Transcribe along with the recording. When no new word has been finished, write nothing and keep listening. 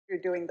you're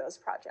doing those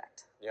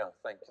projects. Yeah,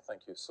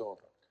 thank you. So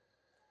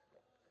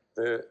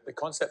the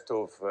concept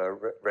of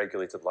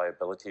regulated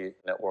liability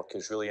network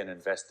is really an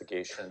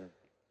investigation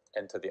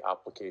into the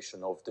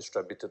application of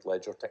distributed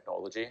ledger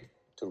technology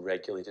to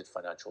regulated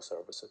financial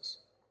services.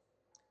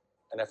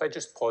 And if I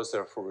just pause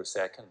there for a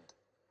second,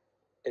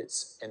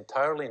 it's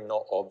entirely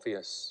not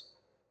obvious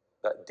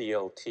that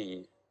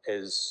DLT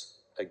is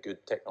a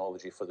good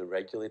technology for the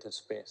regulated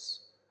space,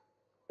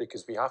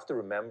 because we have to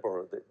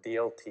remember that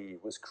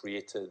DLT was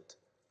created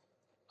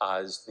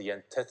as the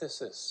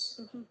antithesis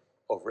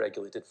of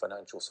regulated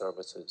financial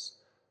services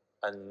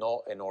and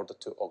not in order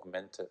to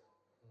augment it.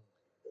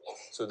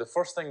 So the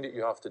first thing that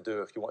you have to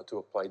do if you want to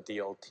apply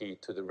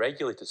DLT to the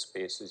regulated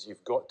space is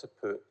you've got to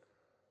put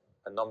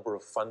a number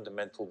of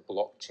fundamental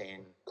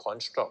blockchain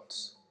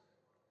constructs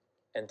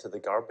into the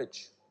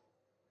garbage.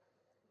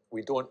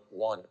 We don't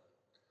want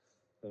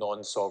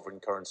non-sovereign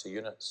currency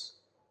units.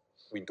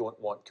 We don't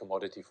want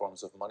commodity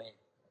forms of money.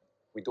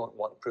 We don't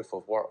want proof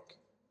of work.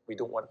 We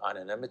don't want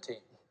anonymity.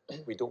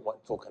 We don't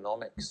want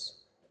tokenomics.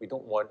 We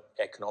don't want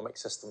economic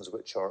systems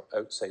which are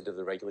outside of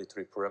the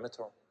regulatory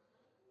perimeter.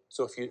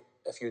 So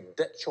if you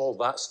ditch all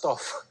that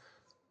stuff,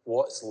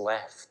 what's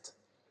left?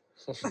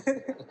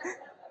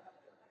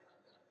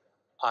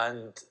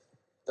 And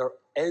there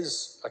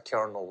is a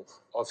kernel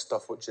of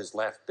stuff which is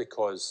left,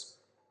 because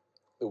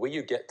the way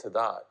you get to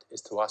that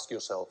is to ask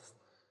yourself,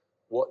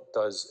 what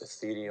does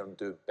Ethereum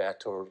do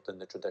better than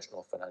the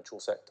traditional financial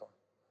sector?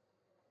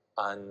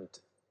 And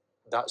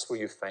that's where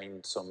you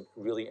find some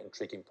really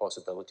intriguing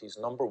possibilities.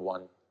 Number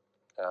one,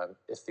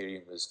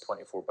 Ethereum is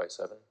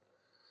 24/7.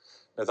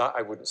 Now that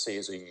I wouldn't say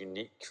is a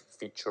unique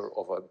feature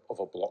of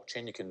a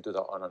blockchain. You can do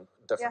that on a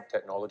different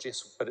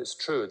technologies, but it's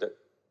true that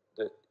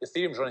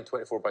Ethereum's running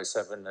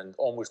 24/7 and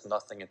almost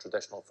nothing in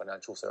traditional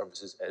financial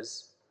services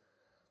is.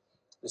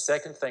 The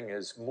second thing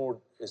is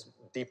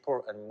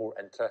deeper and more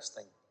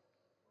interesting,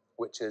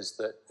 which is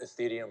that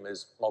Ethereum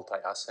is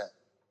multi-asset.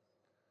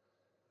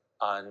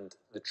 And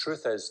the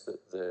truth is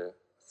that the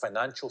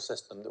financial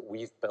system that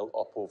we've built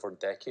up over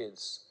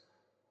decades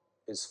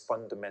is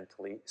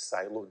fundamentally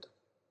siloed.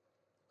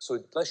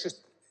 So let's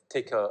just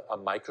take a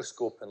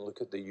microscope and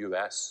look at the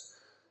US.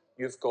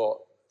 You've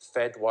got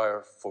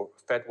Fedwire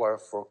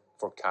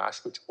for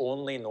cash, which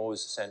only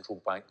knows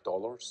central bank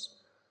dollars.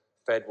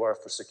 Fedwire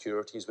for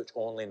securities, which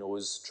only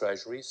knows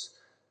treasuries.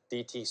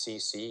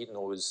 DTCC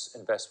knows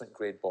investment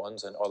grade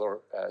bonds and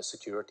other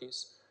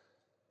securities.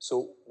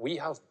 So we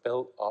have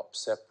built up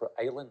separate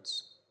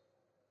islands,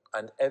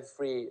 and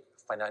every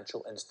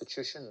financial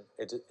institution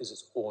is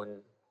its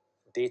own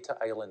data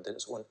island and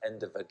its own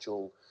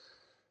individual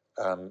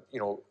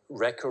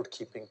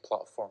record-keeping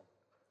platform.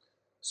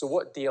 So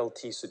what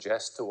DLT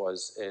suggests to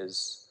us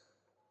is,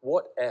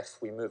 what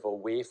if we move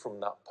away from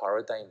that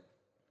paradigm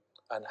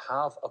and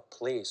have a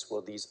place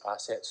where these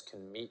assets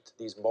can meet,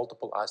 these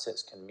multiple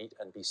assets can meet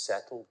and be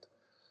settled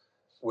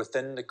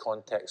within the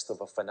context of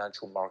a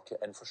financial market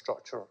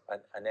infrastructure,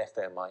 an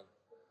FMI.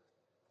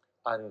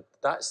 And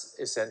that's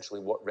essentially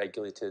what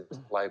regulated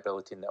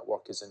liability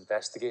network is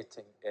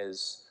investigating,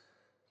 is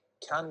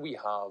can we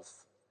have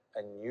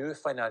a new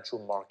financial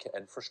market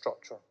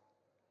infrastructure?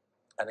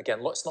 And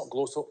again, let's not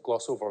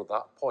gloss over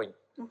that point,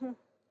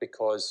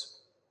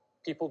 because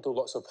people do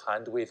lots of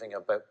hand-waving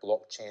about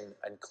blockchain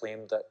and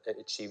claim that it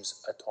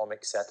achieves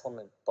atomic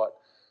settlement, but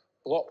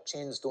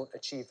blockchains don't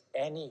achieve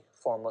any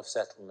form of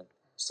settlement.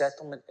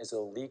 Settlement is a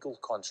legal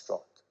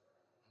construct.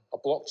 A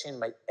blockchain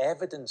might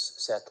evidence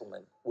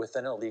settlement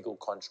within a legal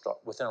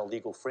construct, within a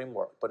legal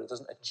framework, but it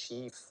doesn't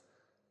achieve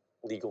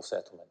legal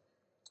settlement.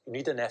 You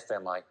need an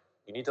FMI.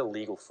 You need a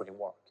legal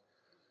framework.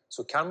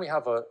 So can we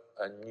have a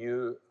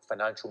new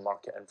financial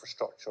market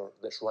infrastructure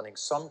that's running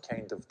some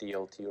kind of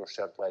DLT or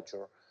shared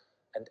ledger,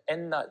 and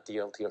in that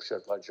DLT or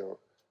shared ledger,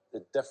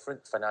 the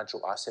different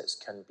financial assets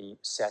can be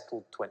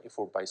settled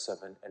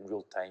 24/7 in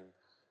real time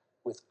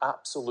with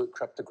absolute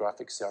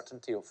cryptographic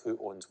certainty of who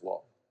owns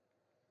what?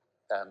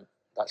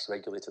 That's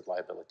regulated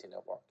liability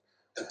network.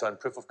 We've done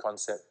proof of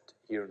concept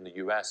here in the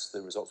US.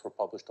 The results were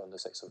published on the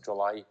 6th of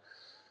July.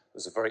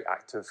 There's a very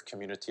active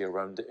community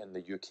around it in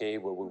the UK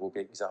where we will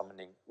be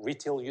examining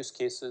retail use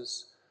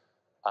cases.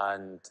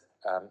 And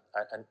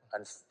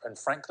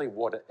frankly,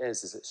 what it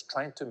is it's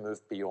trying to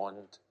move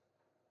beyond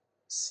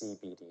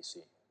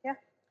CBDC. Yeah.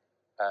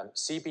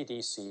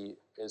 CBDC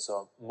is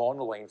a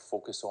monoline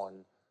focus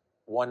on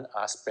one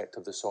aspect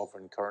of the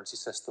sovereign currency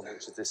system,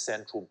 which is the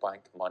central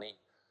bank money.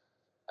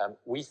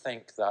 We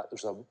think that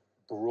there's a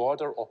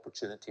broader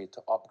opportunity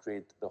to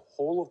upgrade the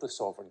whole of the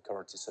sovereign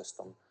currency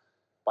system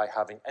by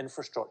having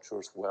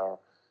infrastructures where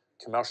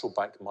commercial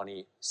bank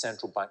money,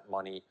 central bank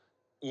money,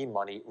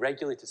 e-money,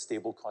 regulated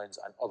stablecoins,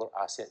 and other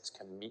assets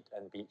can meet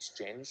and be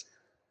exchanged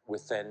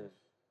within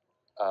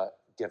a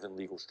given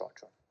legal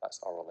structure. That's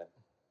RLN.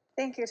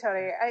 Thank you,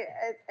 Tony.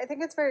 I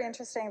think it's very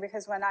interesting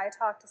because when I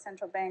talk to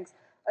central banks,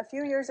 a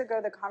few years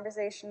ago, the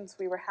conversations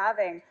we were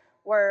having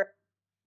were